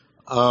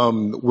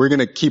We're going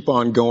to keep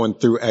on going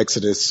through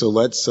Exodus. So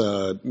let's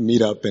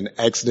meet up in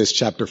Exodus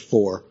chapter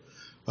 4.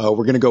 We're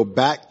going to go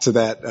back to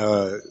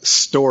that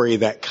story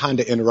that kind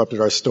of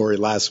interrupted our story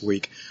last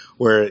week,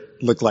 where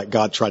it looked like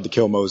God tried to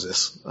kill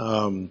Moses.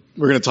 We're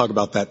going to talk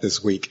about that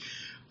this week.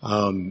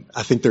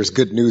 I think there's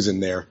good news in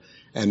there.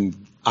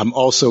 And we're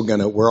also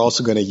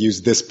going to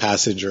use this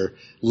passage, or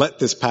let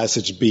this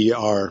passage be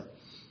our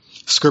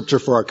scripture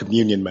for our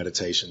communion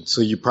meditation.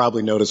 So you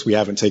probably noticed we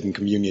haven't taken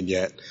communion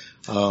yet.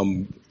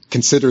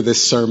 Consider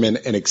this sermon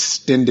an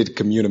extended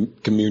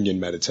communion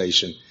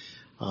meditation.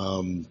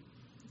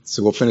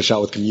 So we'll finish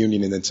out with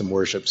communion and then some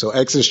worship. So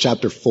Exodus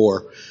chapter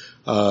 4,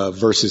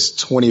 verses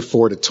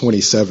 24 to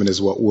 27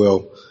 is what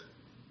we'll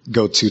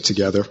go to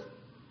together.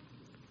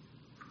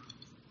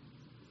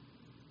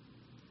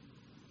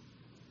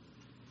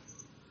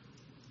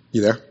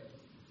 You there?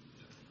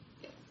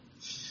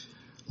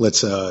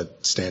 Let's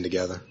stand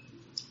together.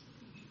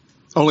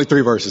 Only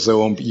 3 verses,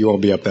 so you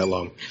won't be up that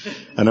long.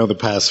 I know the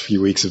past few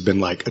weeks have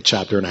been like a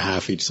chapter and a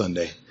half each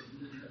Sunday.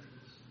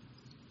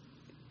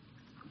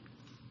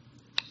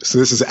 So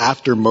this is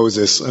after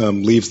Moses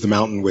leaves the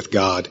mountain with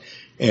God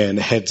and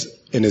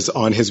is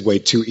on his way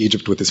to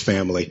Egypt with his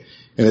family.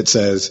 And it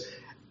says,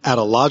 "At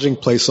a lodging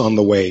place on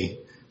the way,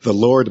 the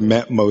Lord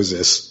met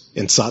Moses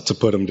and sought to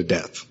put him to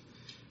death.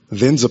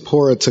 Then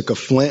Zipporah took a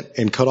flint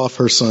and cut off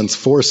her son's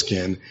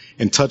foreskin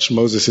and touched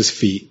Moses'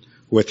 feet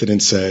with it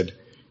and said,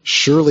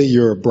 'Surely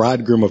you're a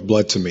bridegroom of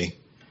blood to me.'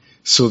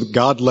 So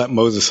God let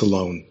Moses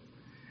alone.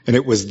 And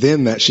it was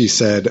then that she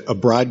said, 'A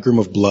bridegroom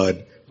of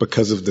blood,'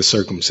 because of the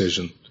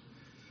circumcision."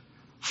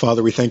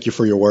 Father, we thank you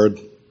for your word.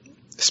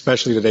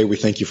 Especially today, we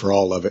thank you for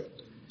all of it.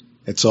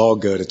 It's all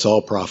good. It's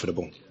all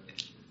profitable.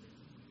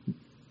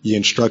 You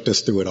instruct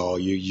us through it all.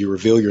 You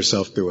reveal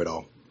yourself through it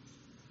all.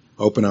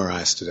 Open our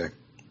eyes today.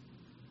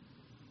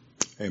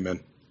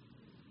 Amen.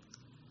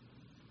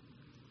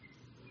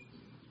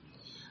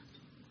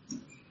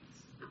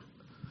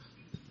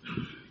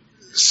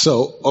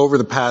 So over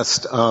the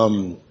past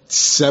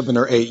 7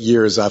 or 8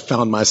 years, I've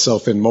found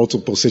myself in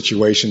multiple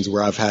situations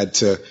where I've had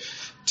to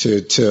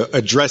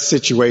address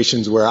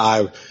situations where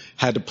I've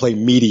had to play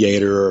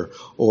mediator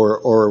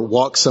or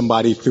walk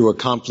somebody through a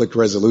conflict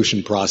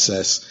resolution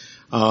process.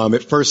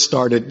 It first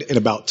started in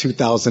about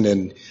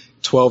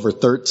 2012 or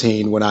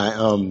 13 when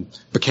I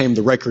became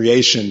the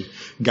recreation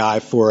guy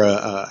for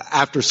a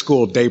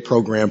after-school day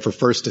program for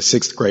 1st to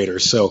 6th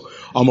graders. So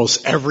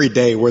almost every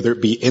day, whether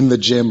it be in the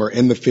gym or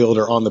in the field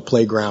or on the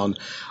playground,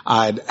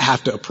 I'd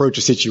have to approach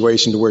a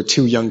situation to where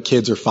 2 young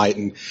kids are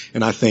fighting,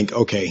 and I think,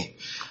 okay,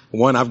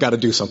 1, I've got to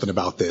do something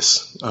about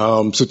this.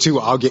 So 2,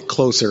 I'll get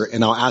closer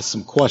and I'll ask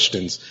some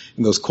questions,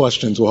 and those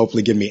questions will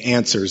hopefully give me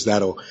answers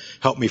that'll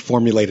help me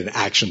formulate an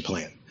action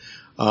plan.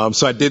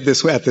 So I did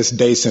this at this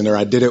day center.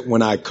 I did it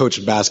when I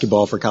coached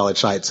basketball for College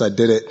Heights. I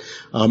did it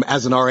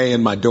as an RA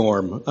in my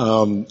dorm.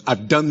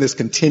 I've done this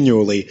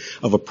continually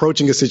of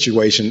approaching a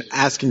situation,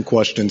 asking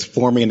questions,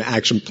 forming an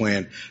action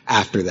plan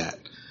after that.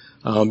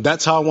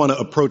 That's how I want to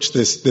approach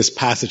this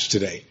passage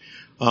today.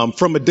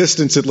 From a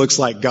distance, it looks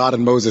like God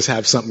and Moses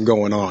have something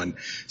going on.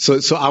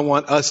 So I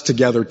want us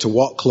together to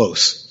walk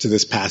close to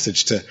this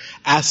passage, to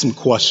ask some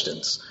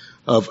questions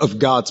of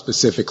God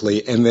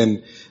specifically, and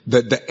then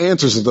the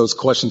answers of those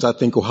questions, I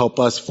think, will help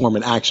us form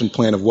an action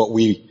plan of what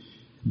we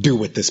do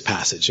with this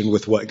passage and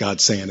with what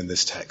God's saying in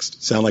this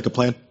text. Sound like a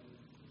plan?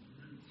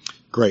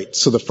 Great.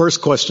 So the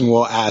first question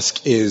we'll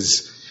ask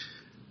is,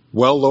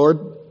 well, Lord,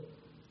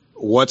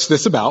 what's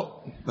this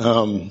about?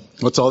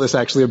 What's all this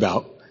actually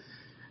about?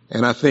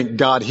 And I think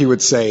God, he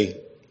would say,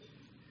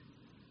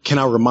 can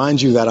I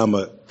remind you that I'm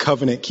a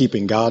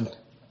covenant-keeping God?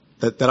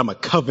 That I'm a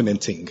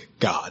covenanting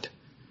God.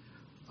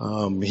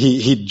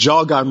 He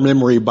jogged our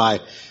memory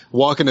by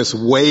walking us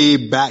way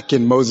back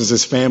in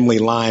Moses' family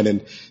line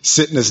and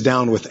sitting us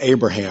down with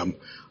Abraham.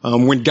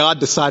 When God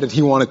decided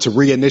he wanted to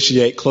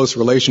reinitiate close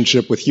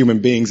relationship with human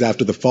beings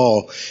after the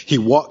fall, he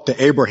walked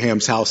to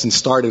Abraham's house and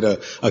started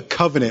a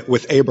covenant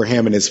with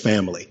Abraham and his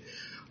family.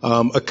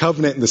 A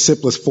covenant in the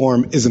simplest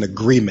form is an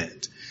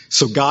agreement.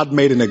 So God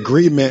made an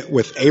agreement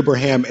with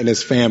Abraham and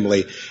his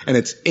family, and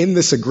it's in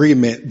this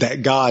agreement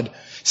that God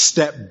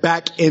stepped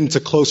back into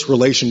close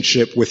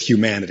relationship with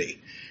humanity.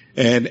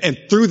 And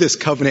through this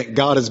covenant,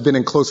 God has been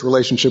in close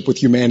relationship with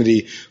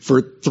humanity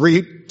for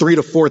 3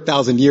 to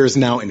 4,000 years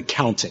now and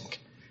counting.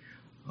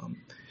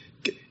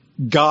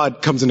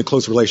 God comes into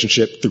close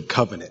relationship through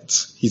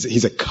covenants.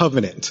 He's a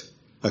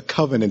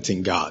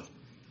covenanting God.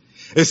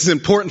 This is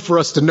important for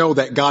us to know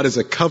that God is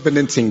a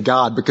covenanting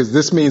God, because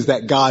this means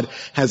that God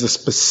has a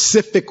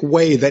specific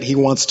way that he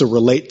wants to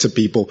relate to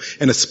people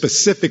and a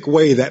specific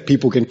way that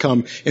people can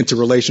come into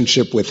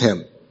relationship with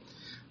him.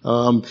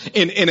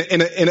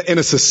 In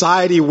a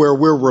society where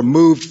we're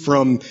removed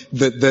from from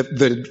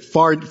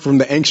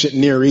the ancient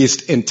Near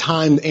East in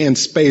time and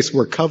space,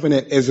 where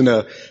covenant isn't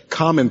a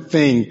common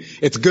thing,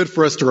 it's good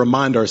for us to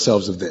remind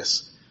ourselves of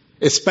this.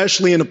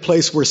 Especially in a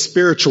place where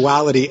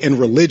spirituality and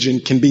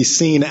religion can be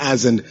seen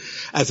as an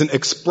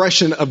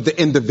expression of the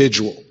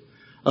individual.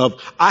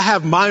 I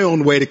have my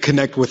own way to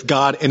connect with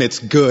God and it's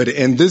good.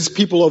 And these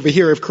people over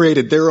here have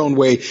created their own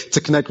way to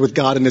connect with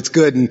God and it's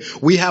good. And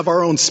we have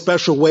our own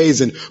special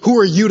ways. And who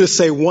are you to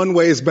say one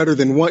way is better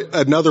than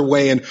another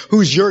way? And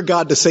who's your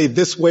God to say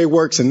this way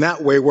works and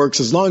that way works?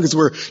 As long as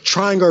we're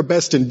trying our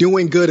best and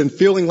doing good and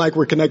feeling like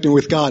we're connecting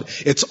with God,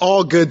 it's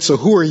all good. So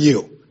who are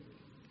you?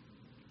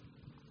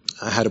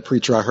 I heard a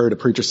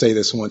preacher say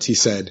this once. He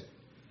said,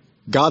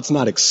 God's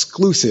not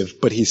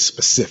exclusive, but he's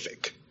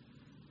specific.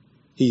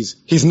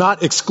 He's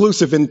not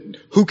exclusive in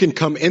who can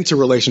come into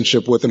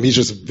relationship with him. He's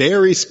just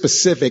very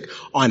specific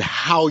on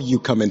how you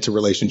come into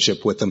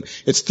relationship with him.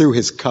 It's through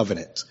his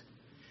covenant.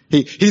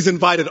 He's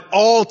invited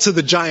all to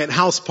the giant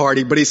house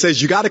party, but he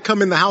says, you got to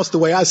come in the house the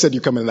way I said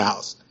you come in the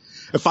house.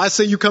 If I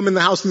say you come in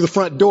the house through the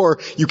front door,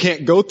 you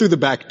can't go through the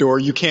back door.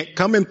 You can't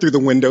come in through the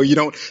window. You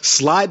don't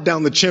slide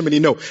down the chimney.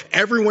 No,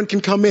 everyone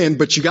can come in,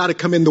 but you got to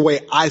come in the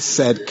way I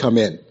said come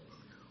in.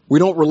 We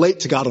don't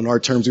relate to God on our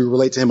terms. We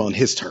relate to him on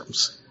his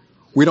terms.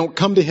 We don't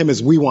come to him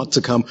as we want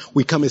to come.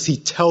 We come as he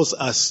tells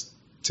us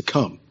to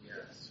come.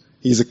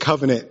 He's a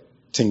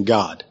covenanting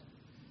God.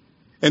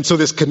 And so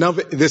this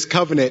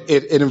covenant,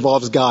 it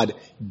involves God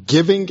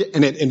giving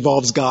and it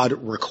involves God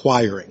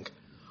requiring.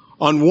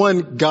 On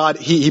one, God,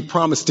 he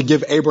promised to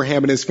give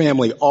Abraham and his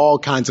family all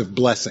kinds of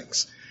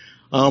blessings.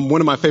 One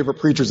of my favorite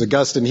preachers,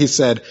 Augustine, he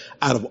said,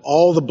 out of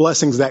all the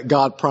blessings that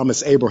God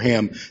promised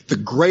Abraham, the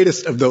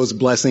greatest of those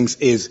blessings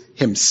is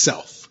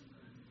himself.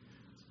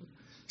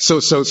 So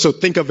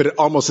think of it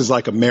almost as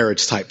like a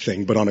marriage type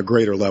thing, but on a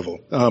greater level.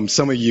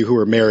 Some of you who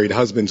are married,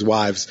 husbands,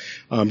 wives,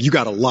 you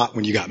got a lot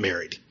when you got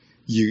married.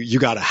 You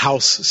got a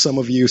house, some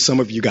of you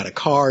got a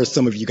car,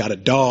 some of you got a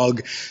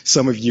dog,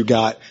 some of you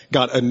got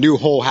a new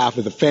whole half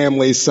of the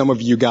family, some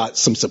of you got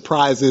some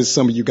surprises,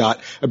 some of you got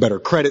a better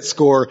credit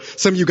score,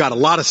 some of you got a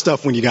lot of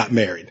stuff when you got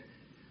married.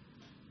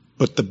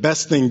 But the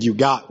best thing you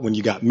got when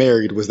you got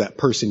married was that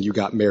person you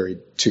got married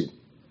to.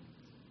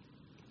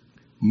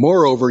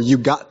 Moreover, you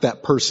got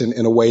that person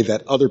in a way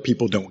that other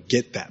people don't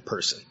get that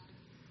person.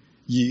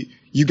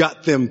 You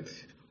got them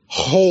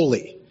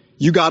wholly.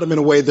 You got them in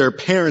a way their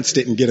parents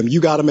didn't get them. You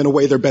got them in a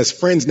way their best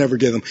friends never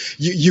get them.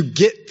 You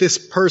get this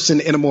person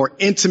in a more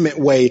intimate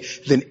way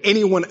than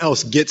anyone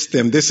else gets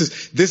them. This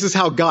is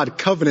how God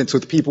covenants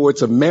with people.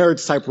 It's a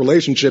marriage type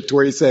relationship to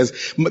where he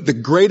says, the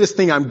greatest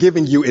thing I'm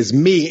giving you is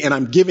me, and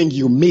I'm giving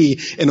you me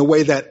in a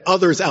way that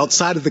others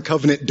outside of the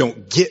covenant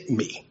don't get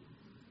me.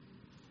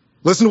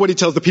 Listen to what he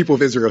tells the people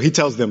of Israel. He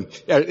tells them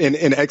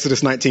in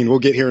Exodus 19, we'll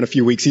get here in a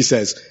few weeks. He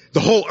says, the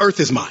whole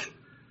earth is mine,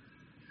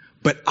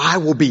 but I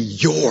will be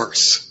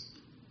yours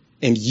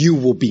and you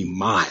will be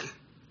mine.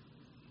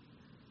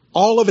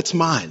 All of it's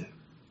mine,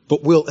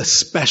 but we'll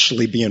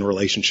especially be in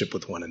relationship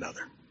with one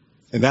another.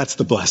 And that's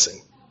the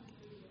blessing.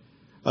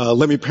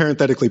 Let me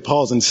parenthetically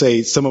pause and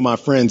say, some of my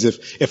friends,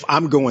 if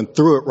I'm going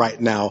through it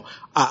right now,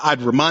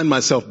 I'd remind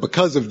myself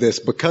because of this,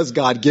 because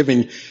God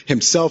giving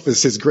himself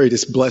is his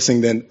greatest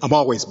blessing, then I'm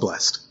always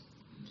blessed.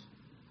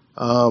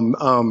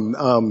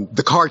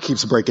 The car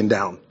keeps breaking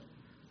down.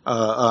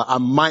 I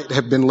might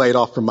have been laid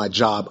off from my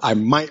job. I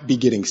might be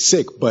getting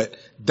sick, but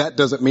that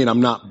doesn't mean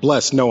I'm not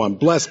blessed. No, I'm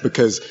blessed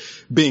because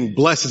being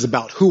blessed is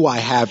about who I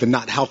have and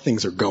not how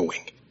things are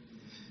going.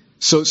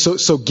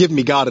 So give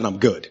me God and I'm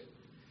good.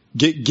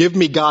 Give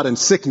me God in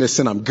sickness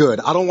and I'm good.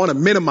 I don't want to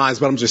minimize,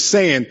 but I'm just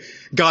saying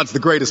God's the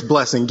greatest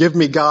blessing. Give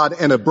me God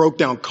and a broke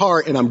down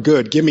car and I'm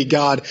good. Give me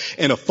God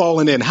and a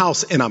fallen in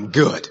house and I'm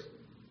good.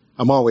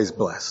 I'm always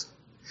blessed.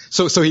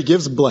 So he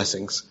gives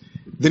blessings.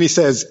 Then he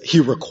says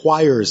he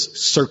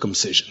requires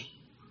circumcision.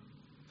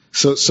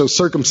 So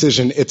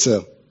circumcision, it's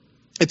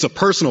a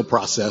personal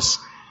process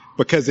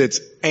because it's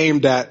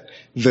aimed at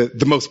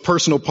the most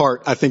personal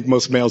part. I think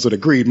most males would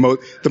agree,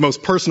 the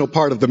most personal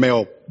part of the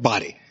male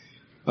body.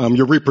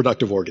 Your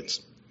reproductive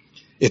organs.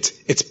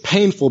 It's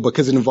painful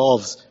because it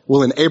involves,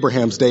 well, in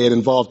Abraham's day, it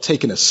involved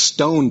taking a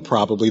stone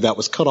probably that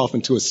was cut off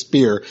into a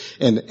spear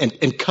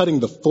and cutting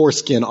the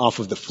foreskin off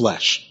of the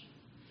flesh.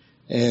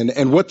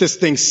 And what this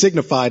thing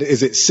signified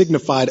is it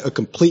signified a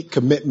complete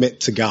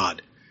commitment to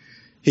God.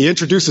 He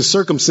introduces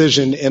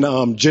circumcision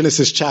in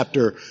Genesis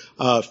chapter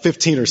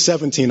 15 or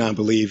 17, I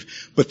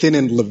believe. But then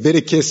in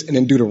Leviticus and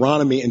in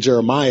Deuteronomy and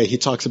Jeremiah, he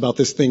talks about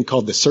this thing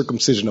called the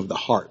circumcision of the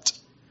heart,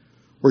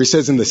 where he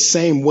says, in the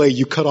same way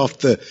you cut off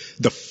the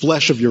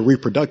flesh of your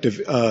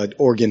reproductive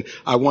organ,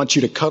 I want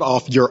you to cut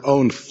off your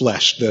own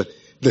flesh,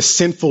 the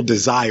sinful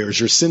desires,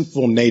 your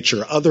sinful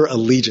nature, other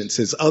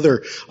allegiances,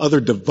 other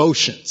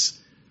devotions.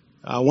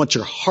 I want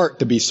your heart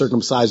to be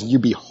circumcised and you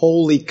be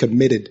wholly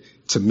committed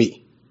to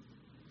me.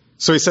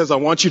 So he says, I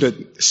want you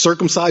to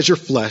circumcise your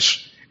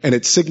flesh, and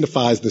it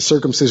signifies the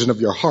circumcision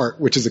of your heart,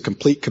 which is a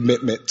complete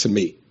commitment to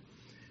me.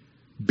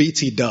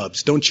 BT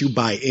Dubs, don't you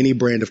buy any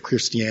brand of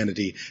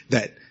Christianity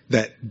that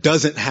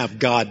doesn't have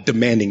God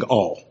demanding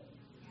all.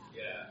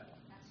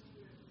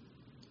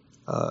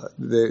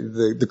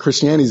 The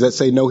Christianities that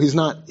say, no, he's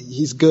not,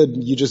 he's good,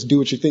 you just do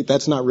what you think,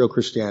 that's not real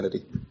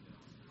Christianity.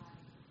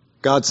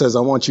 God says, I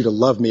want you to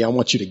love me. I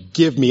want you to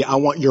give me. I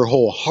want your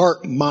whole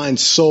heart, mind,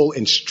 soul,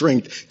 and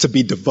strength to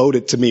be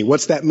devoted to me.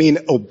 What's that mean?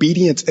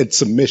 Obedience and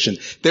submission.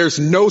 There's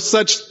no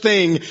such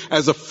thing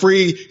as a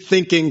free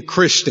thinking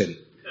Christian.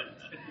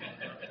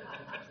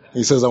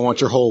 He says, I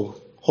want your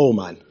whole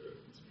mind.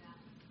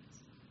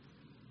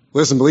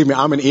 Listen, believe me,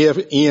 I'm an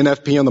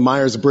ENFP on the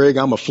Myers-Briggs.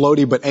 I'm a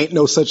floaty, but ain't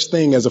no such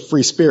thing as a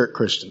free spirit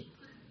Christian.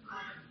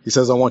 He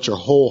says, I want your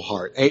whole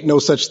heart. Ain't no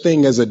such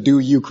thing as a do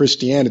you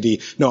Christianity.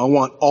 No, I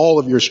want all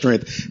of your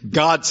strength.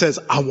 God says,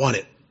 I want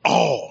it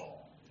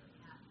all.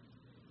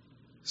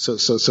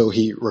 So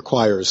he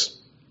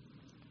requires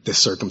this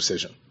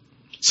circumcision.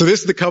 So this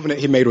is the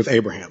covenant he made with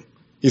Abraham.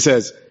 He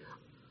says,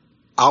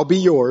 I'll be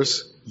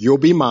yours. You'll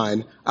be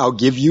mine. I'll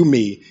give you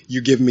me.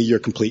 You give me your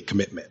complete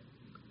commitment.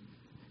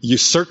 You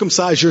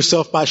circumcise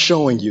yourself by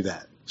showing you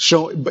that.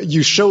 But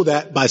you show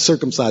that by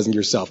circumcising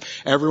yourself.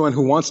 Everyone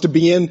who wants to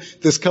be in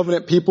this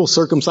covenant people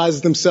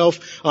circumcises themselves.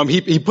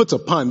 He puts a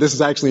pun. This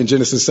is actually in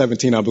Genesis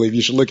 17, I believe.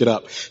 You should look it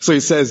up. So he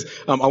says,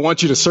 I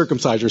want you to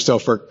circumcise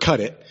yourself or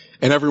cut it.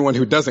 And everyone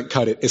who doesn't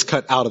cut it is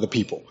cut out of the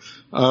people.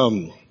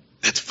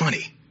 That's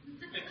funny.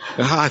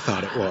 I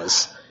thought it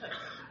was.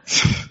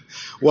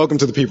 Welcome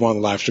to the people on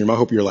the live stream. I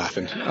hope you're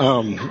laughing.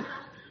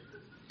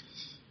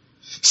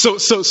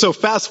 So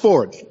fast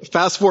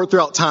forward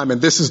throughout time, and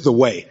this is the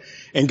way.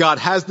 And God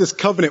has this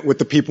covenant with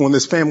the people, and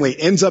this family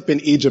ends up in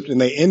Egypt, and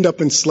they end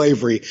up in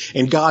slavery.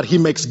 And God, he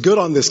makes good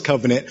on this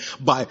covenant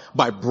by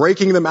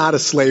breaking them out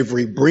of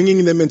slavery,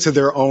 bringing them into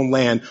their own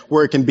land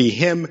where it can be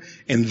him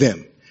and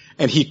them.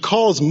 And he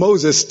calls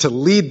Moses to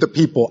lead the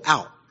people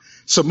out.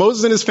 So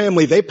Moses and his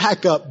family, they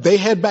pack up, they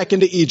head back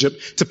into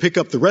Egypt to pick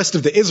up the rest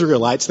of the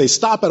Israelites. They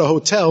stop at a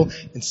hotel,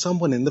 and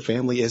someone in the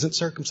family isn't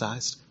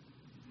circumcised.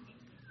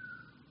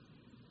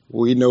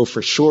 We know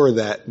for sure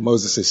that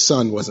Moses'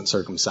 son wasn't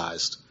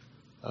circumcised.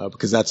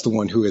 Because that's the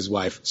one who his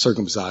wife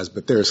circumcised.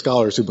 But there are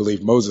scholars who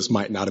believe Moses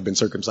might not have been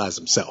circumcised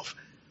himself.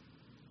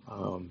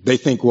 They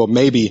think, well,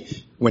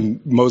 maybe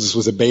when Moses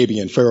was a baby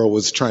and Pharaoh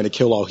was trying to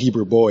kill all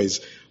Hebrew boys,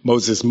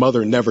 Moses'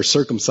 mother never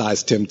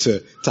circumcised him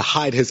to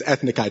hide his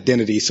ethnic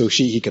identity so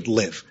he could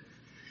live.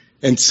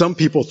 And some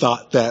people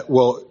thought that,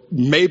 well,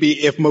 maybe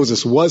if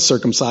Moses was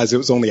circumcised, it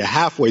was only a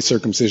halfway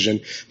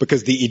circumcision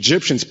because the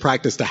Egyptians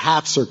practiced a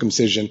half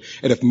circumcision.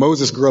 And if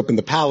Moses grew up in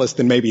the palace,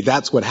 then maybe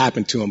that's what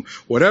happened to him.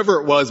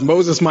 Whatever it was,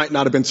 Moses might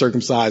not have been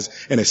circumcised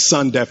and his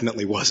son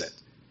definitely wasn't.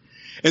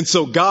 And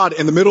so God,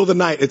 in the middle of the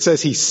night, it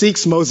says he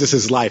seeks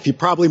Moses' life. He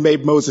probably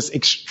made Moses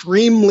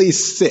extremely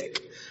sick,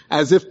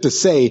 as if to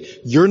say,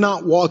 you're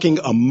not walking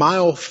a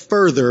mile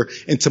further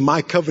into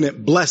my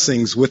covenant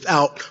blessings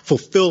without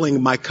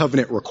fulfilling my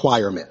covenant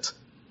requirement.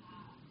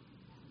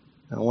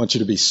 I want you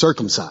to be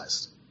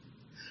circumcised.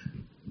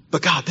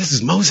 But God, this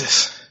is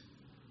Moses.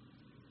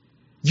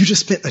 You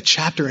just spent a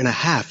chapter and a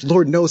half,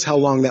 Lord knows how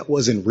long that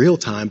was in real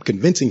time,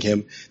 convincing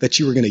him that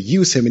you were going to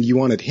use him and you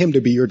wanted him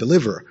to be your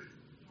deliverer.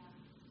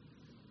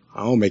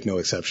 I don't make no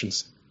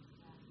exceptions.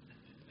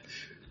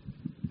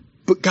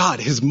 But God,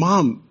 his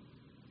mom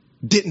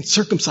didn't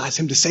circumcise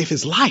him to save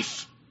his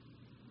life.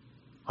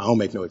 I don't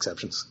make no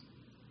exceptions.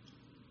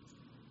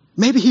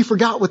 Maybe he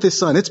forgot with his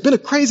son. It's been a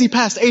crazy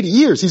past 80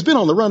 years. He's been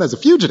on the run as a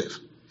fugitive.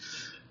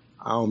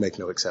 I don't make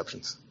no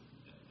exceptions.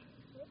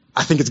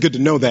 I think it's good to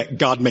know that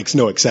God makes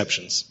no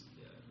exceptions.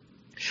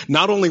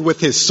 Not only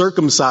with his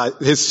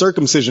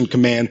circumcision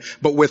command,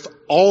 but with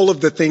all of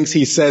the things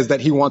he says that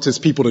he wants his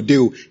people to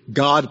do,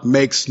 God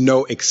makes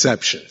no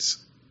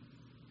exceptions.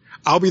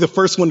 I'll be the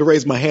first one to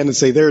raise my hand and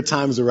say there are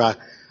times where I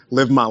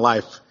live my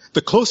life,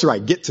 the closer I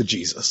get to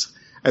Jesus,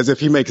 as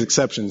if he makes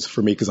exceptions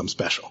for me because I'm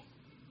special.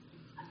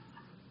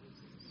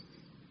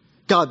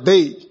 God,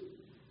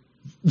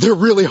 they're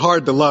really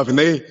hard to love, and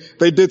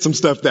they did some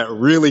stuff that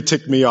really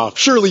ticked me off.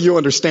 Surely you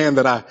understand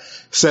that I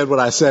said what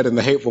I said in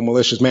the hateful,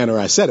 malicious manner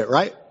I said it,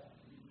 right?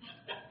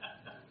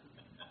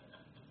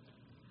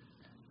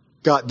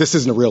 God, this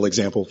isn't a real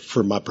example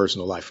for my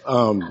personal life.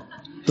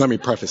 Let me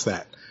preface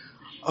that.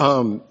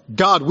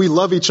 God, we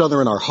love each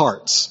other in our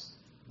hearts.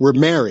 We're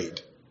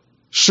married.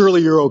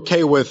 Surely you're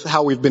okay with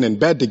how we've been in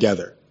bed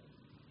together.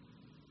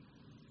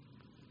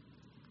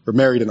 We're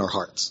married in our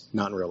hearts,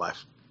 not in real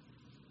life.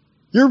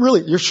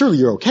 Surely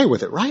you're okay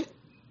with it, right?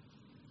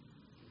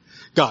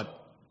 God,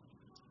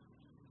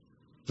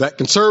 that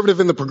conservative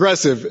and the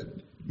progressive,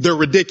 they're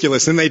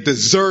ridiculous and they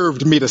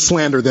deserved me to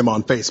slander them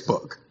on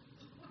Facebook.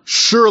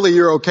 Surely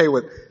you're okay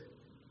with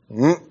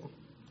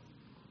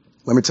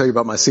Let me tell you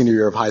about my senior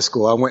year of high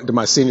school. I went into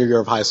my senior year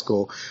of high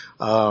school,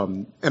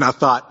 and I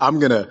thought I'm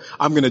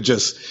gonna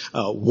just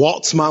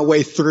waltz my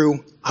way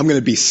through. I'm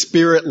gonna be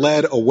spirit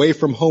led away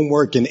from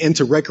homework and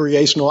into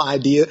recreational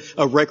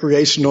activities,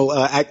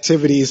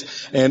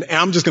 and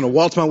I'm just gonna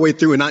waltz my way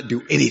through and not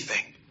do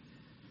anything.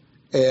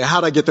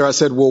 How'd I get there? I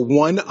said, well,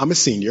 1, I'm a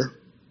senior.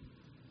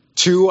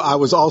 2, I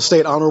was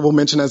All-State honorable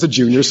mention as a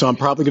junior, so I'm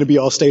probably gonna be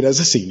All-State as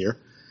a senior.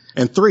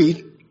 And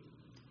 3,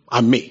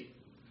 I'm me.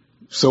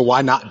 So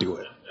why not do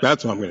it?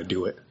 That's why I'm going to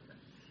do it.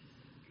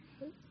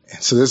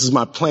 And so this is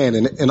my plan.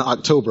 In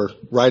October,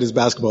 right as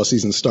basketball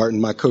season's starting,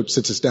 my coach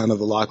sits us down in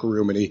the locker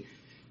room and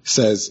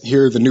says,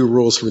 here are the new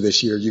rules for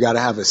this year. You got to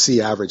have a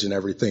C average in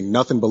everything.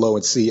 Nothing below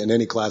a C in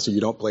any class, or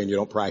you don't play and you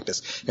don't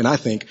practice. And I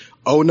think,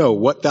 oh no,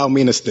 what thou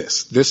meanest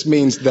this? This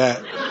means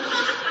that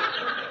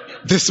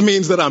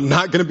I'm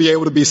not going to be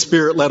able to be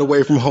spirit led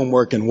away from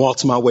homework and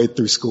waltz my way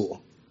through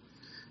school.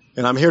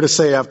 And I'm here to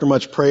say, after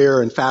much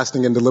prayer and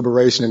fasting and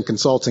deliberation and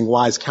consulting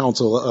wise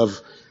counsel of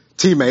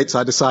teammates,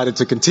 I decided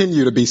to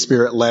continue to be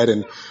spirit led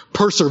and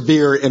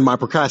persevere in my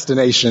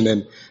procrastination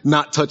and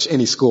not touch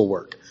any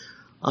schoolwork.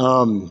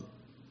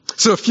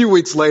 So a few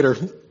weeks later,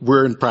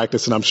 we're in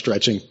practice and I'm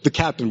stretching. The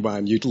captain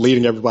behind you,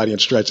 leading everybody in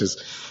stretches.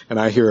 And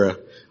I hear a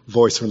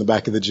voice from the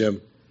back of the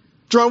gym.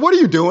 Jerron, what are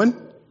you doing?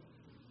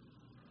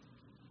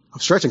 I'm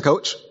stretching,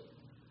 coach.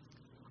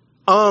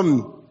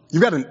 You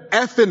got an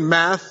F in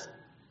math.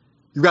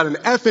 You got an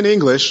F in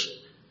English.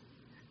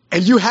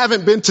 And you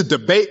haven't been to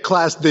debate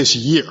class this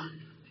year.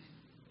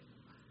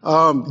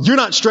 You're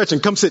not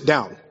stretching. Come sit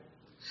down.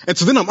 And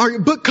so then I'm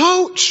arguing, but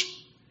coach,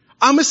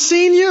 I'm a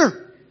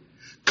senior.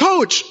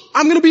 Coach,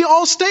 I'm going to be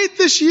all state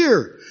this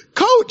year.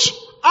 Coach,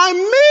 I'm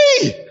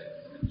me.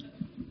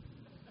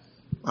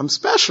 I'm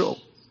special.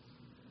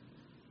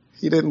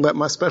 He didn't let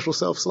my special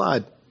self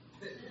slide.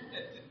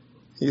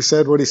 He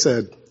said what he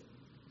said.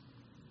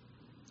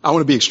 I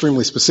want to be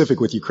extremely specific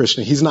with you,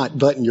 Christian. He's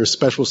not letting your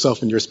special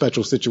self and your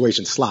special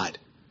situation slide.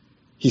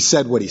 He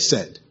said what he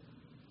said.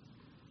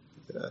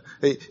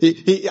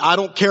 I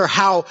don't care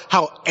how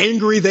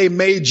angry they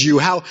made you,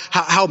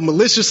 how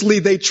maliciously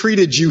they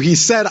treated you. He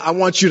said, I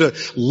want you to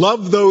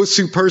love those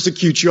who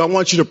persecute you. I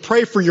want you to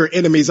pray for your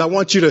enemies. I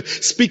want you to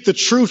speak the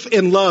truth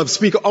in love.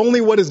 Speak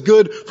only what is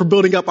good for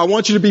building up. I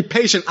want you to be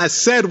patient. I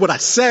said what I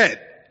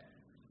said.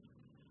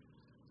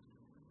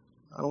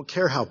 I don't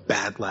care how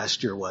bad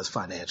last year was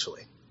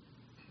financially.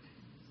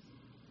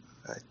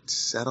 I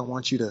said, I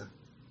want you to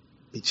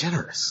be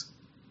generous.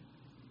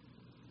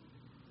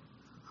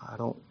 I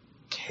don't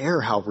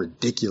care how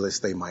ridiculous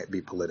they might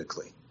be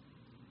politically.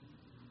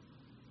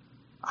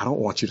 I don't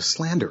want you to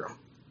slander them.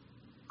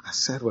 I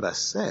said what I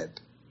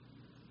said.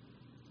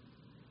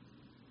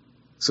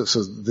 So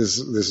this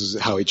is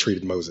how he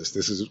treated Moses.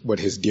 This is what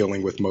his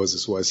dealing with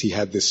Moses was. He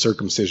had this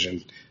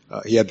circumcision.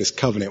 He had this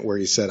covenant where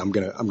he said, I'm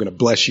gonna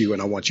bless you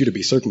and I want you to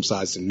be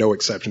circumcised and no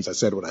exceptions. I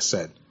said what I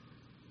said.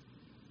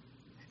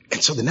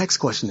 And so the next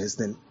question is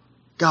then,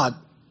 God,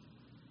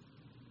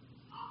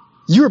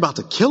 you're about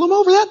to kill him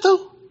over that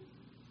though?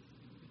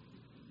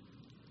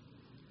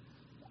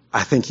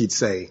 I think he'd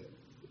say,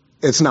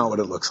 it's not what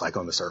it looks like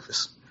on the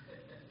surface.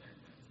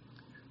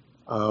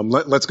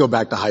 Let's go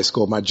back to high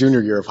school. My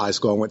junior year of high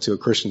school, I went to a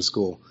Christian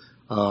school.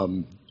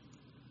 And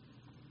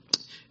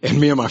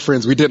me and my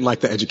friends, we didn't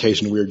like the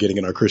education we were getting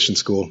in our Christian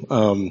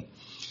school.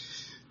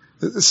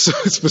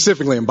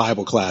 Specifically in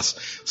Bible class.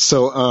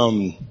 So,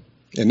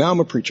 and now I'm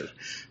a preacher.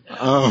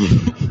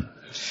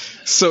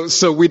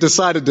 So we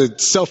decided to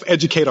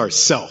self-educate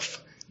ourselves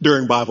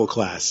during Bible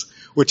class,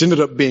 which ended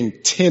up being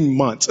 10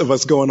 months of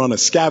us going on a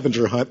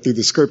scavenger hunt through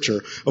the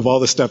scripture of all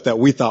the stuff that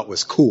we thought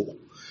was cool.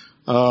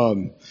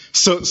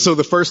 So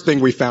the first thing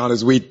we found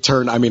is we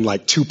turned,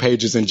 like 2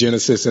 pages in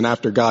Genesis, and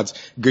after God's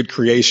good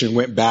creation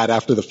went bad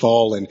after the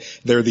fall, and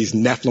there are these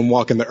Nephilim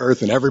walking the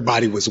earth and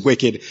everybody was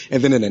wicked.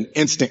 And then in an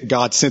instant,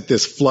 God sent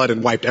this flood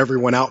and wiped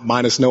everyone out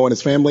minus Noah and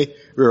his family.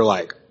 We were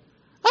like,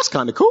 that's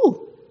kind of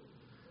cool.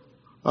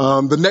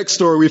 The next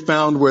story we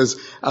found was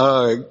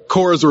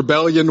Korah's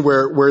rebellion,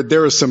 where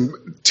there were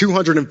some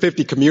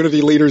 250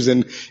 community leaders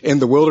in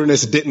the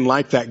wilderness didn't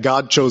like that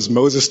God chose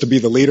Moses to be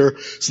the leader.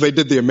 So they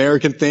did the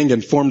American thing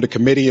and formed a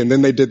committee, and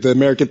then they did the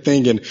American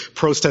thing and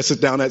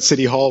protested down at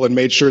City Hall and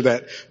made sure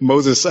that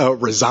Moses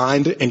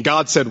resigned. And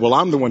God said, well,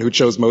 I'm the one who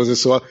chose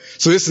Moses, so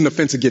this is an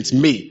offense against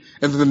me.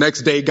 And then the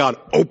next day, God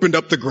opened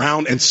up the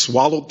ground and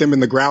swallowed them in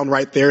the ground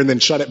right there and then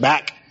shut it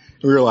back.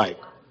 And we were like,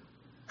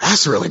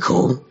 that's really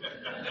cool.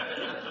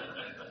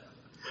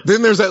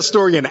 Then there's that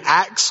story in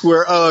Acts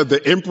where the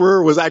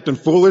emperor was acting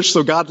foolish,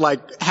 so God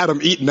had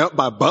him eaten up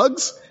by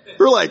bugs.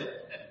 We're like,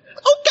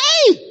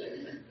 okay.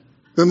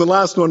 Then the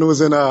last one was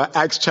in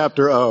Acts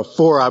chapter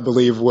 4, I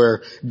believe,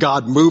 where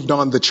God moved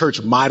on the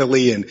church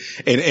mightily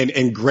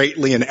and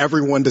greatly, and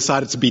everyone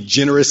decided to be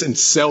generous and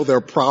sell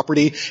their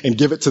property and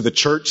give it to the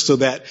church so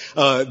that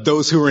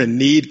those who are in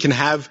need can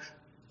have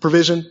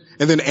provision.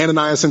 And then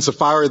Ananias and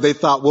Sapphira, they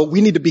thought, well,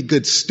 we need to be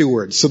good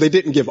stewards. So they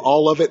didn't give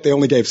all of it. They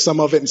only gave some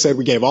of it and said,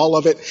 we gave all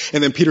of it.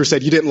 And then Peter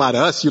said, you didn't lie to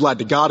us, you lied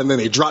to God. And then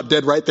they dropped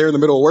dead right there in the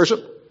middle of worship.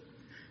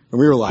 And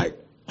we were like,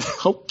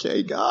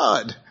 okay,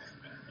 God.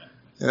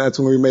 And that's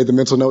when we made the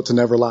mental note to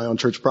never lie on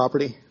church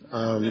property.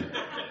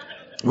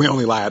 We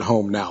only lie at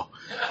home now.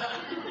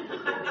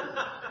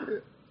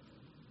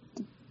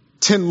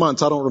 10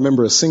 months, I don't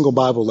remember a single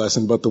Bible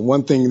lesson, but the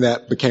one thing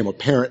that became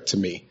apparent to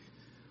me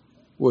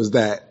was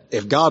that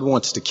if God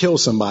wants to kill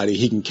somebody,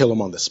 he can kill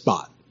them on the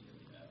spot.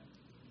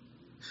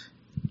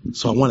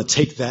 So I want to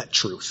take that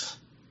truth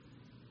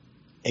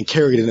and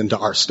carry it into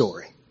our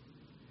story.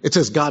 It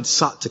says God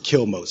sought to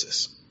kill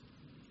Moses.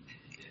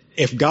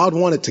 If God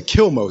wanted to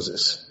kill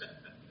Moses,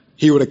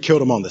 he would have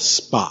killed him on the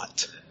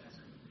spot.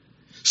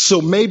 So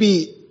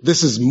maybe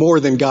this is more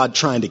than God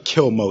trying to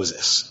kill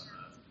Moses.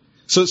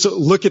 So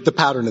look at the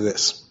pattern of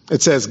this.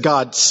 It says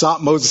God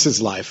sought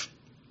Moses' life.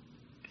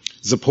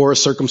 Zipporah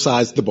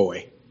circumcised the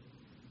boy.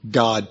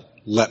 God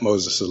let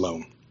Moses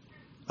alone.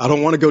 I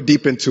don't want to go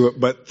deep into it,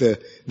 but the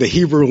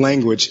Hebrew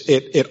language,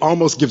 it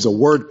almost gives a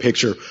word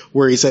picture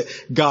where he said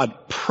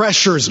God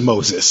pressures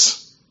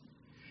Moses.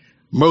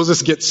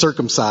 Moses gets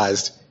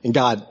circumcised and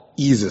God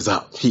eases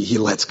up. He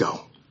lets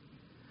go.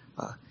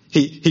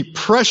 He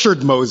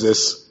pressured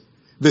Moses.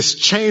 This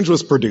change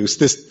was produced.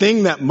 This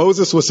thing that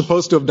Moses was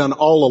supposed to have done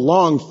all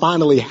along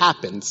finally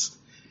happens.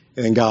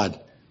 And then God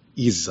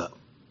eases up.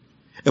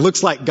 It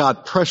looks like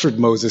God pressured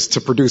Moses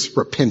to produce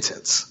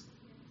repentance.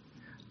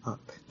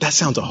 That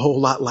sounds a whole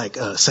lot like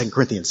 2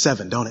 Corinthians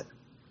 7, don't it?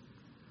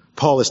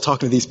 Paul is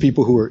talking to these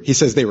people he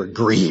says they were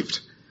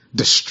grieved,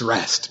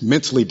 distressed,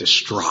 mentally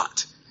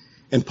distraught.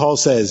 And Paul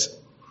says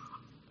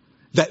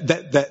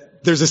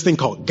that there's this thing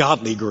called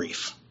godly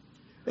grief.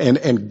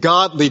 And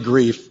godly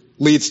grief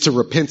leads to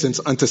repentance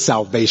unto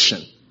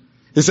salvation.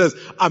 He says,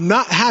 I'm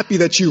not happy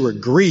that you were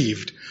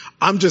grieved.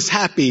 I'm just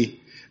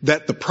happy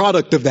that the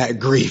product of that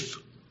grief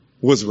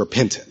was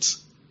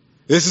repentance.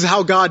 This is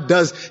how God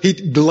does. He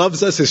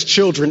loves us as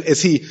children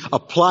as he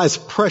applies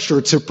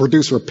pressure to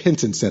produce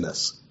repentance in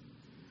us.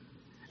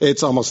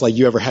 It's almost like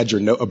you ever had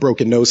a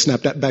broken nose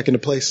snapped back into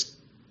place.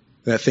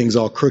 That thing's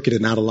all crooked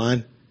and out of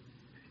line.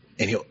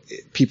 And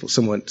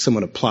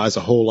someone applies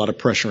a whole lot of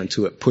pressure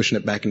into it, pushing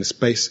it back into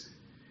space.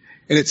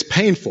 And it's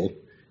painful.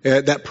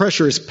 That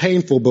pressure is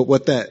painful, but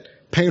what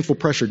that painful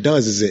pressure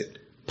does is it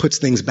puts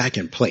things back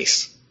in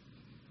place.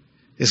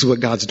 This is what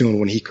God's doing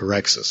when he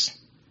corrects us.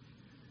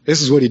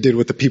 This is what he did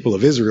with the people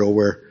of Israel,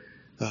 where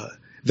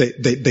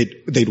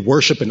they'd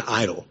worship an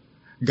idol.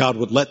 God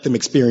would let them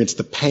experience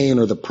the pain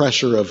or the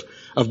pressure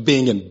of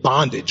being in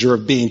bondage or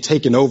of being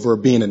taken over or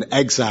being in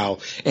exile.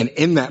 And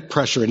in that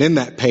pressure and in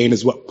that pain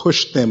is what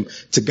pushed them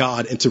to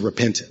God and to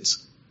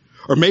repentance.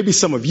 Or maybe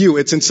some of you,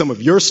 it's in some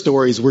of your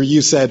stories where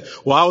you said,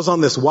 well, I was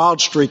on this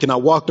wild streak and I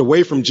walked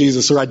away from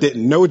Jesus, or I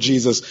didn't know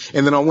Jesus,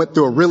 and then I went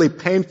through a really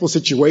painful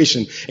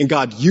situation, and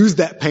God used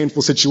that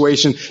painful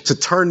situation to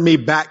turn me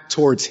back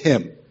towards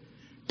him.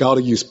 God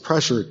will use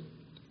pressure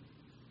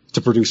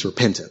to produce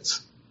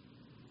repentance.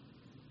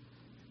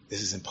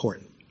 This is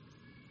important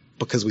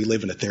because we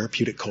live in a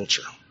therapeutic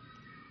culture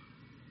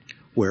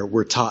where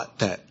we're taught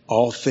that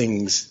all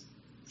things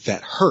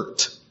that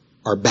hurt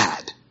are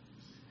bad.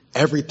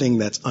 Everything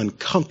that's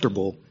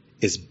uncomfortable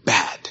is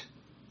bad.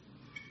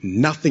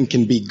 Nothing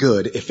can be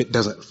good if it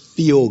doesn't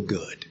feel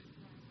good.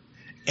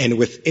 And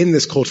within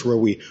this culture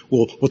where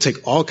we'll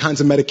take all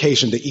kinds of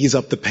medication to ease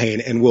up the pain,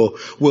 and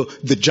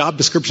the job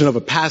description of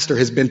a pastor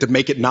has been to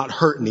make it not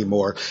hurt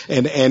anymore.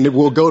 And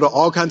we'll go to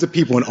all kinds of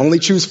people and only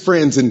choose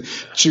friends, and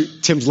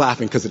Tim's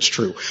laughing because it's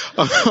true.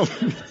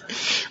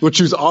 We'll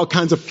choose all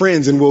kinds of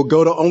friends, and we'll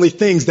go to only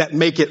things that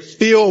make it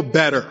feel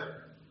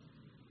better.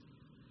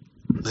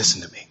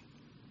 Listen to me.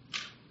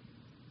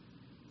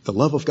 The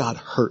love of God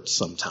hurts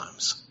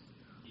sometimes.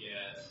 Yes,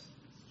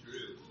 it's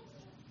true.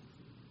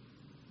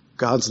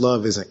 God's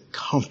love isn't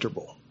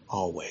comfortable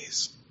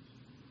always,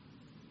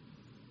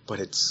 but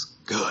it's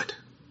good.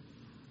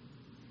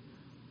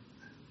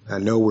 I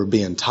know we're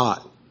being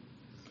taught,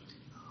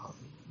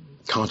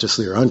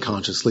 consciously or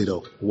unconsciously,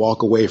 to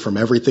walk away from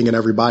everything and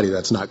everybody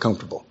that's not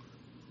comfortable.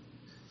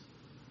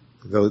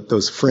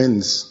 Those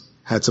friends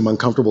had some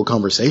uncomfortable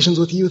conversations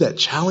with you that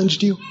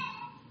challenged you.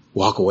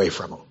 Walk away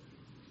from them.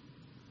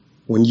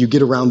 When you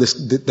get around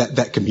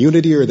that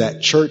community or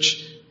that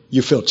church,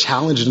 you feel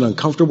challenged and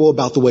uncomfortable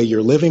about the way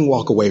you're living,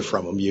 walk away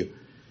from them.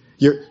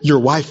 Your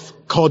wife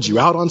called you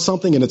out on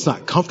something and it's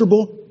not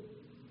comfortable.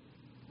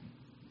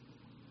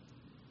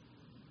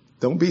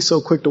 Don't be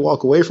so quick to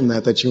walk away from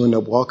that you end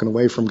up walking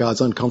away from God's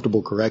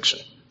uncomfortable correction.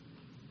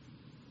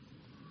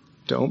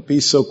 Don't be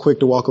so quick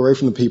to walk away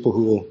from the people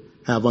who will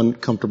have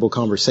uncomfortable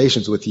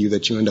conversations with you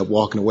that you end up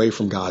walking away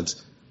from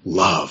God's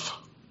love.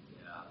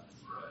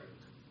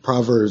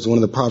 One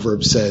of the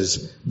Proverbs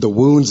says, the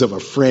wounds of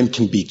a friend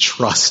can be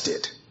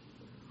trusted.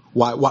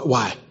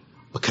 Why?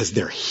 Because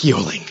they're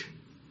healing.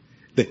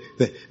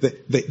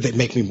 They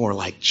make me more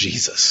like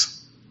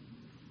Jesus.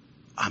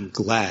 I'm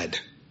glad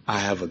I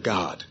have a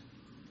God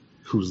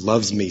who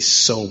loves me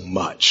so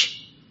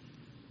much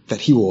that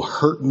he will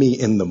hurt me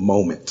in the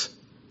moment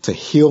to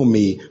heal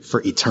me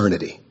for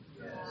eternity.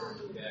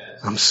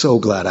 I'm so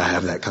glad I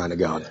have that kind of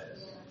God.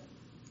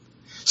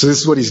 So this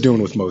is what he's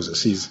doing with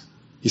Moses. He's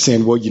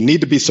saying, well, you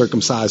need to be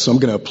circumcised, so I'm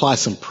going to apply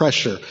some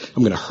pressure.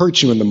 I'm going to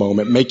hurt you in the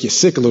moment, make you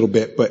sick a little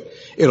bit, but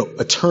it'll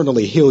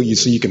eternally heal you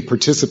so you can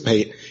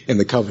participate in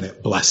the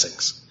covenant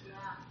blessings.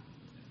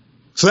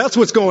 So that's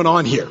what's going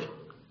on here.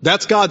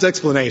 That's God's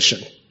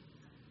explanation.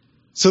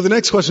 So the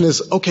next question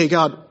is, okay,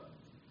 God,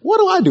 what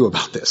do I do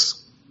about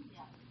this?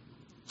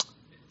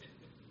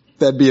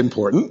 That'd be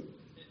important.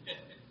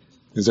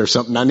 Is there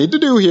something I need to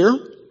do here?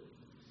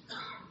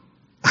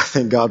 I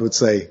think God would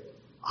say,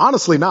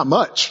 honestly, not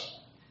much.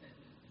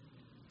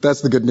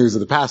 That's the good news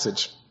of the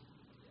passage.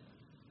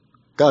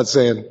 God's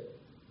saying,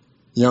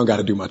 you don't got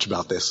to do much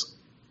about this.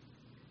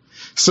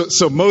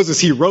 So Moses,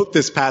 he wrote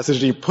this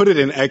passage and he put it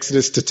in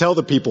Exodus to tell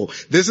the people,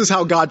 this is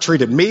how God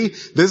treated me.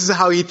 This is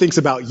how he thinks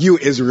about you,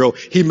 Israel.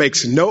 He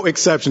makes no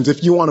exceptions.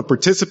 If you want to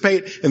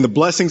participate in the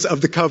blessings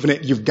of the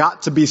covenant, you've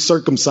got to be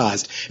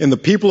circumcised. And the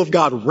people of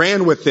God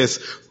ran with this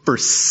for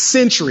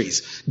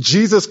centuries.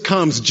 Jesus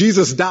comes,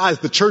 Jesus dies,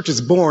 the church is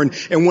born,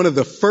 and one of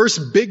the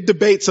first big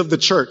debates of the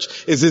church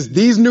is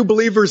these new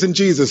believers in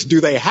Jesus,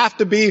 do they have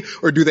to be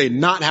or do they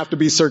not have to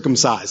be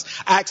circumcised?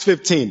 Acts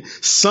 15.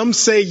 Some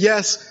say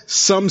yes,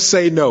 some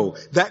say no.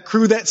 That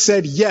crew that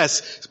said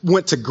yes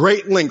went to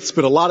great lengths,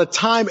 but a lot of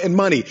time and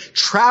money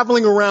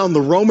traveling around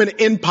the Roman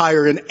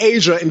Empire in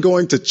Asia and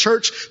going to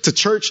church to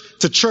church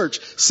to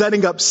church,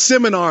 setting up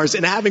seminars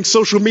and having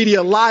social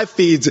media live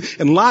feeds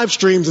and live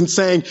streams and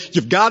saying,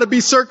 you've got to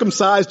be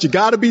circumcised, you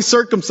got to be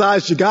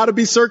circumcised, you got to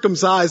be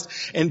circumcised.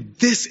 And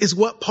this is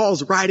what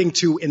Paul's writing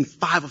to in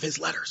 5 of his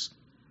letters.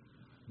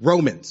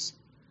 Romans,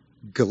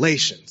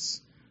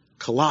 Galatians,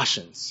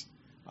 Colossians,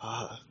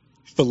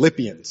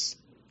 Philippians.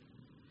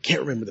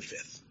 Can't remember the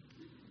 5th.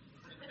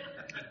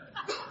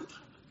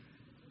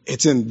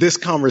 It's in this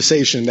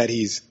conversation that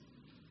he's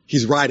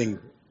writing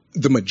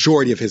the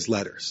majority of his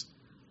letters.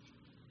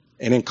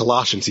 And in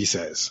Colossians he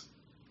says,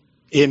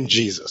 in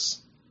Jesus,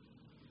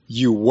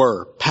 you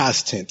were,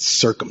 past tense,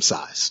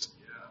 circumcised.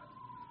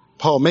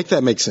 Paul, make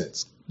that make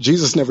sense.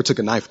 Jesus never took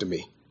a knife to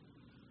me.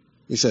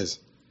 He says,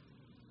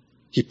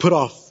 he put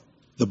off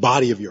the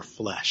body of your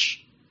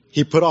flesh.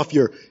 He put off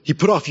your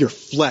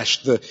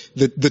flesh,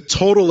 the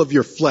total of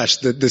your flesh,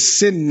 the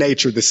sin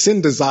nature, the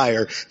sin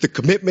desire, the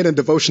commitment and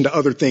devotion to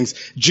other things.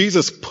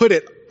 Jesus put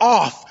it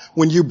off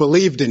when you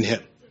believed in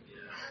him.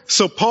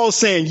 So Paul's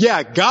saying,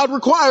 yeah, God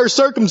requires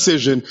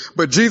circumcision,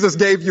 but Jesus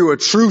gave you a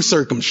true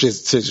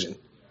circumcision.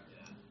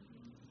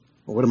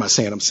 Well, what am I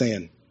saying? I'm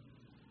saying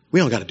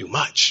we don't got to do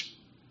much.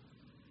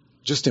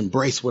 Just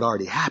embrace what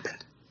already happened.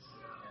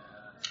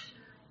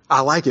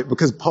 I like it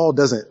because Paul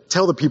doesn't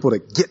tell the people to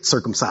get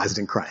circumcised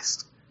in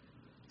Christ.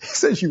 He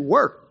says you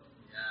were.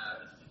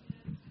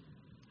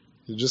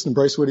 You just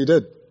embrace what he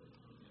did.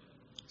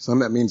 Some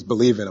that means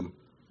believe in him.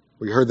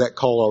 We heard that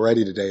call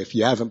already today. If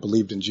you haven't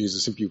believed in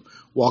Jesus, if you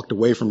walked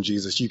away from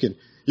Jesus, you can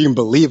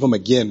believe him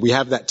again. We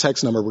have that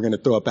text number we're going to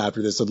throw up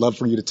after this. I'd love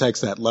for you to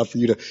text that. I'd love for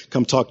you to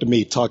come talk to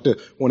me. Talk to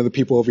one of the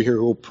people over here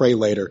who will pray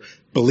later.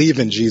 Believe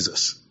in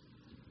Jesus.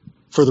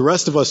 For the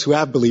rest of us who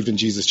have believed in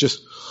Jesus,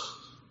 just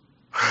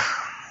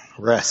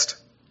rest.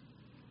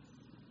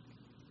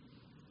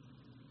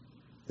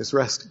 Just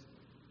rest.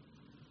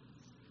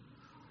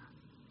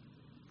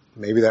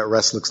 Maybe that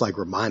rest looks like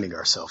reminding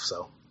ourselves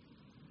so.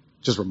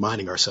 Just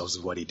reminding ourselves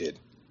of what he did.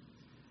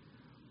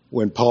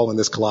 When Paul in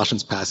this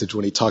Colossians passage,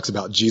 when he talks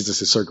about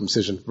Jesus'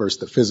 circumcision versus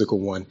the physical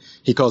one,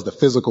 he calls the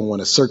physical one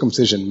a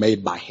circumcision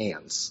made by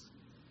hands.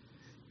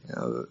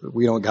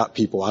 We don't got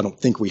people, I don't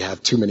think we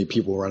have too many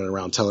people running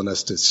around telling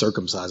us to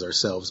circumcise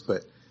ourselves,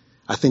 but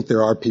I think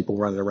there are people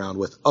running around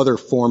with other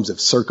forms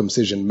of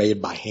circumcision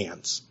made by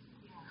hands.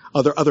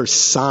 Other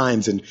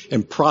signs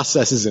and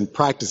processes and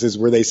practices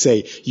where they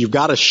say, you've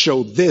got to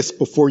show this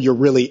before you're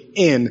really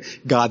in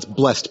God's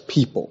blessed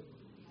people.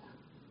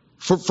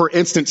 For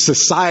instance,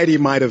 society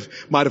might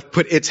have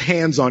put its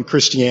hands on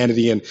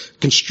Christianity and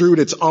construed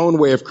its own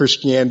way of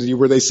Christianity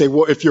where they say,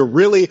 well, if you're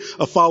really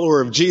a follower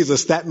of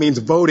Jesus, that means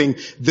voting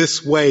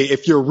this way.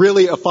 If you're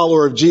really a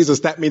follower of Jesus,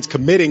 that means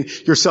committing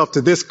yourself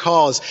to this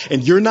cause.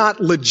 And you're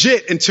not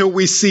legit until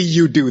we see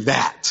you do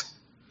that.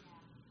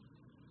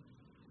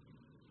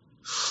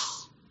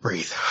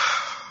 Breathe.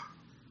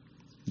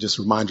 Just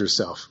remind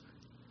yourself,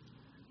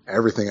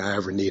 everything I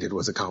ever needed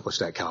was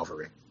accomplished at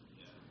Calvary.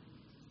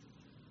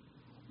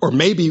 Or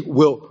maybe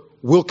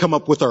we'll come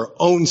up with our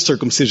own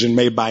circumcision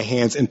made by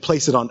hands and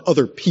place it on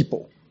other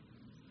people.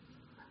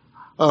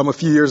 A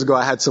few years ago,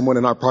 I had someone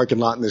in our parking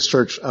lot in this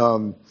church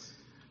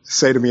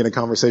say to me in a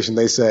conversation,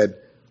 they said,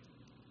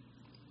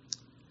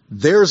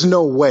 there's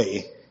no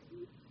way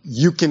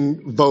you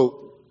can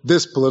vote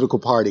this political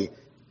party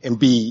and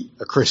be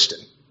a Christian.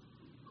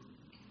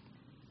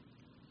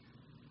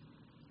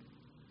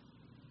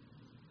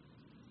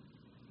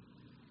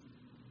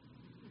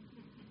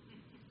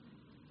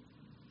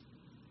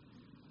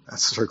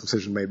 That's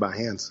circumcision made by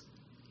hands.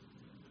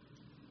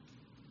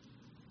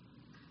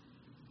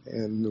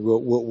 And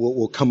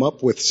we'll come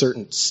up with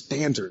certain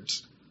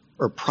standards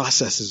or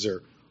processes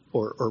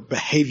or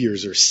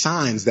behaviors or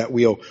signs that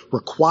we'll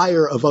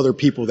require of other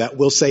people that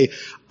we'll say,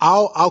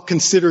 I'll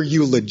consider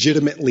you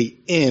legitimately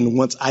in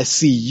once I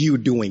see you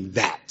doing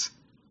that.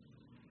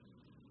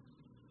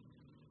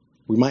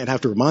 We might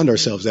have to remind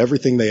ourselves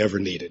everything they ever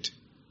needed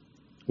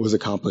was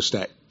accomplished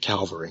at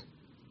Calvary.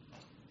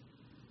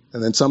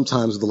 And then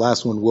sometimes the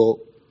last one,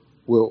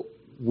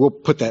 we'll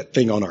put that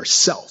thing on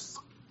ourselves.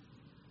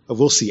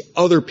 We'll see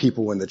other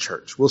people in the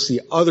church. We'll see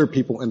other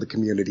people in the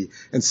community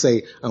and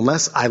say,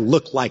 unless I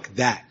look like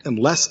that,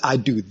 unless I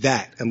do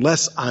that,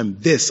 unless I'm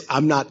this,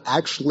 I'm not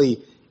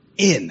actually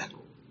in.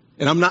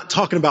 And I'm not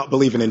talking about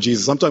believing in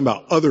Jesus. I'm talking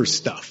about other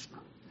stuff.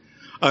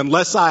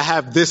 Unless I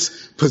have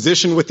this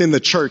position within the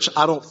church,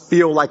 I don't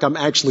feel like I'm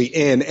actually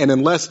in. And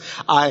unless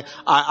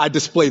I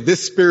display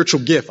this spiritual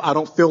gift, I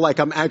don't feel like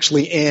I'm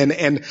actually in.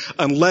 And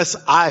unless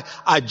I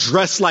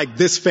dress like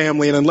this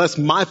family, and unless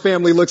my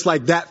family looks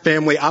like that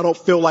family, I don't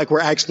feel like we're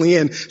actually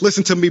in.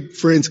 Listen to me,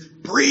 friends.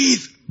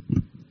 Breathe.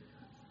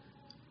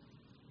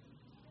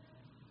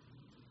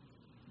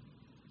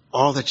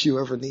 All that you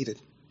ever needed.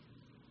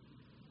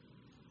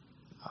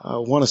 I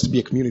want us to be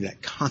a community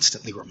that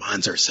constantly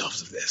reminds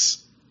ourselves of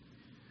this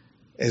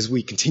as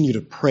we continue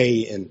to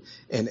pray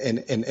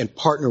and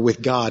partner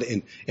with God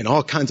and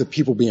all kinds of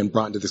people being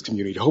brought into this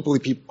community. Hopefully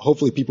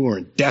people who are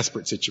in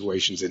desperate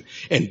situations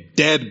and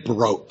dead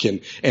broke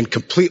and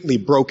completely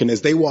broken.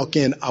 As they walk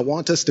in, I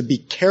want us to be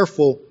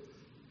careful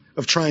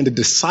of trying to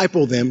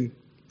disciple them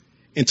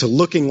into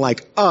looking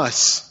like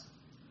us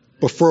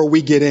before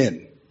we get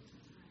in.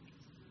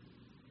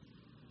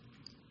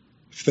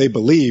 If they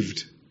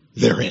believed,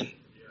 they're in.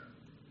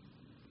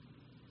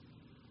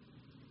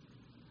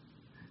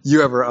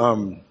 You ever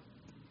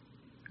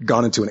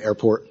gone into an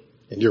airport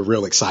and you're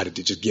real excited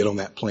to just get on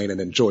that plane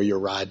and enjoy your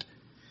ride?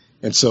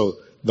 And so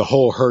the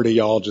whole herd of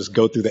y'all just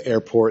go through the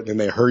airport, and then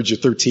they herd you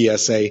through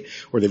TSA,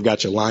 where they've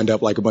got you lined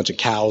up like a bunch of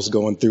cows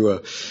going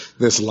through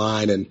this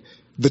line, and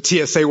the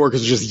TSA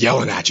workers are just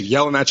yelling at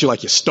you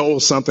like you stole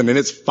something, and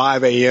it's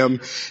 5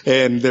 a.m.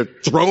 and they're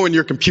throwing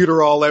your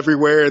computer all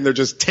everywhere, and they're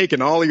just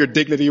taking all of your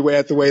dignity away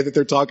at the way that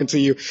they're talking to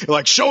you. They're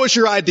like, show us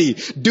your ID,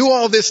 do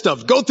all this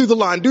stuff, go through the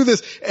line, do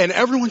this. And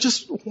everyone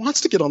just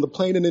wants to get on the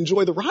plane and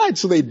enjoy the ride,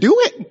 so they do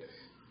it.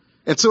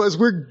 And so as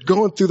we're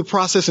going through the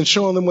process and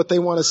showing them what they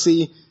want to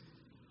see,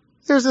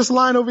 there's this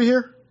line over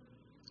here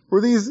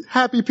where these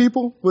happy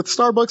people with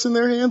Starbucks in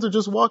their hands are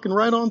just walking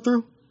right on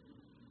through.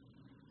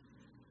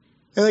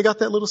 And they got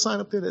that little sign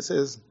up there that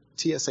says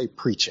TSA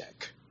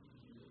pre-check.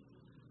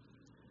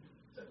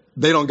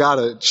 They don't got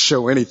to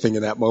show anything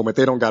in that moment.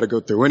 They don't got to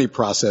go through any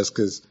process,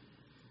 because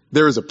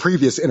there was a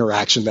previous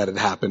interaction that had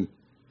happened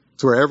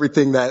to where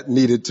everything that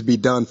needed to be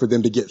done for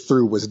them to get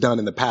through was done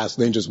in the past.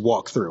 They can just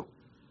walk through,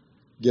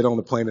 get on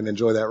the plane and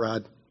enjoy that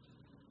ride.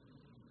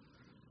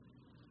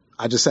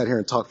 I just sat here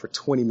and talked for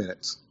 20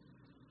 minutes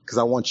because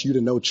I want you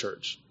to know,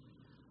 church,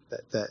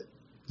 that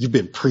you've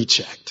been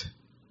pre-checked.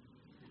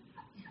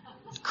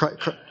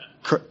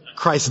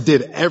 Christ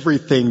did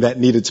everything that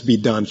needed to be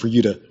done for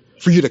you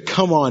to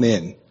come on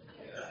in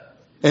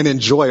and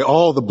enjoy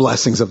all the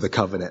blessings of the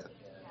covenant.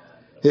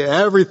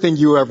 Everything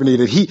you ever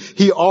needed.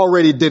 He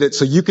already did it,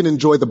 so you can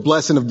enjoy the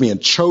blessing of being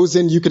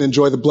chosen. You can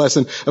enjoy the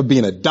blessing of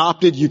being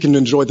adopted. You can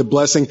enjoy the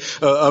blessing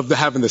of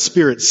having the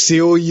Spirit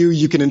seal you.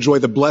 You can enjoy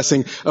the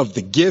blessing of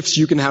the gifts.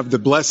 You can have the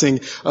blessing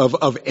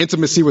of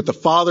intimacy with the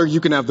Father. You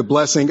can have the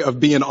blessing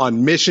of being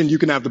on mission. You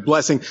can have the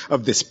blessing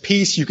of this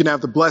peace. You can have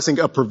the blessing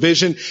of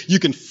provision. You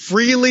can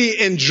freely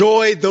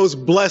enjoy those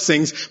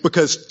blessings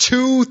because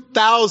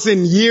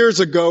 2,000 years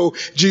ago,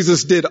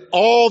 Jesus did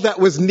all that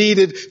was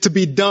needed to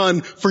be done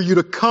for you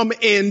to come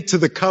into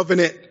the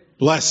covenant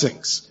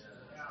blessings.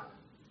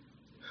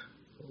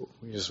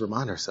 We just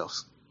remind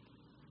ourselves.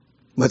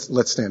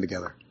 Let's stand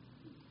together.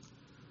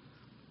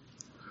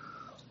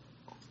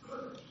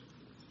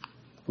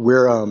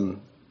 We're going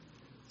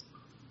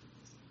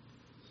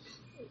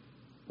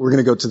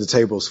to go to the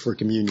tables for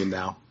communion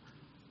now.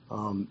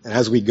 And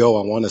as we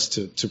go, I want us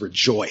to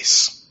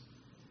rejoice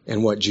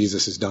in what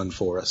Jesus has done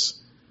for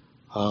us.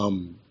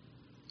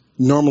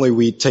 Normally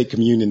we take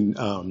communion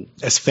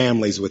as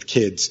families with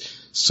kids.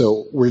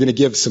 So we're going to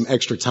give some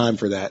extra time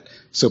for that.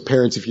 So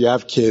parents, if you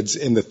have kids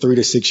in the 3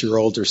 to 6 year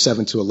olds or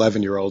 7 to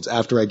 11 year olds,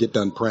 after I get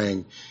done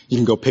praying, you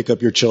can go pick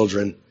up your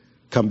children,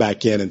 come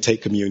back in and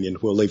take communion.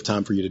 We'll leave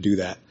time for you to do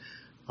that.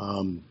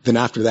 Then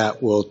after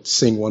that, we'll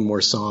sing one more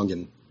song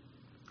and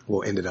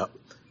we'll end it up.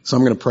 So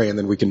I'm going to pray and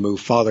then we can move.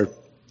 Father,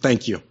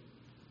 thank you.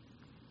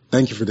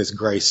 Thank you for this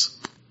grace.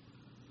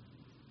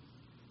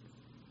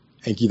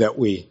 Thank you that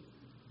we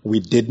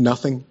did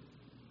nothing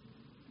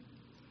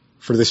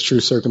for this true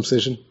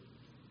circumcision.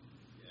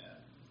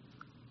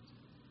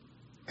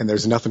 And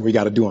there's nothing we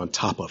got to do on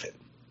top of it.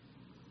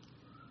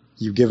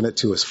 You've given it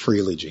to us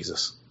freely,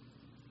 Jesus.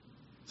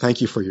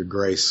 Thank you for your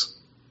grace.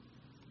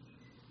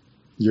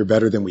 You're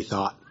better than we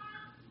thought.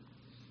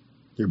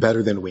 You're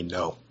better than we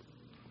know.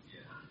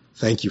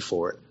 Thank you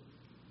for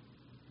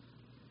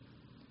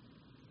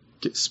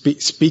it.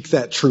 Speak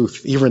that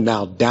truth even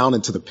now down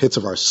into the pits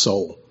of our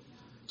soul.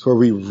 It's where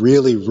we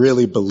really,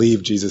 really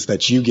believe, Jesus,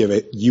 that you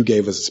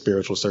gave us a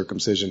spiritual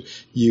circumcision.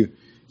 You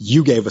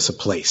gave us a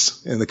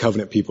place in the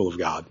covenant people of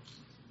God.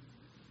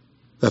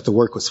 That the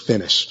work was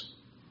finished.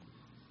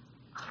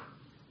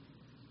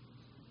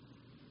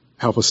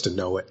 Help us to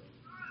know it.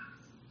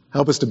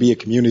 Help us to be a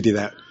community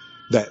that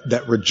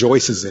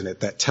rejoices in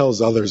it, that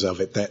tells others of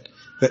it, that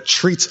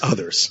treats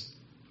others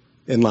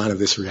in line of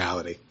this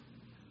reality.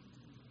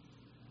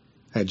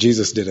 That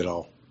Jesus did it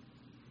all.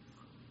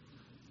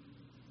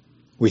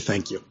 We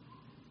thank you.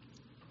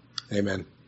 Amen.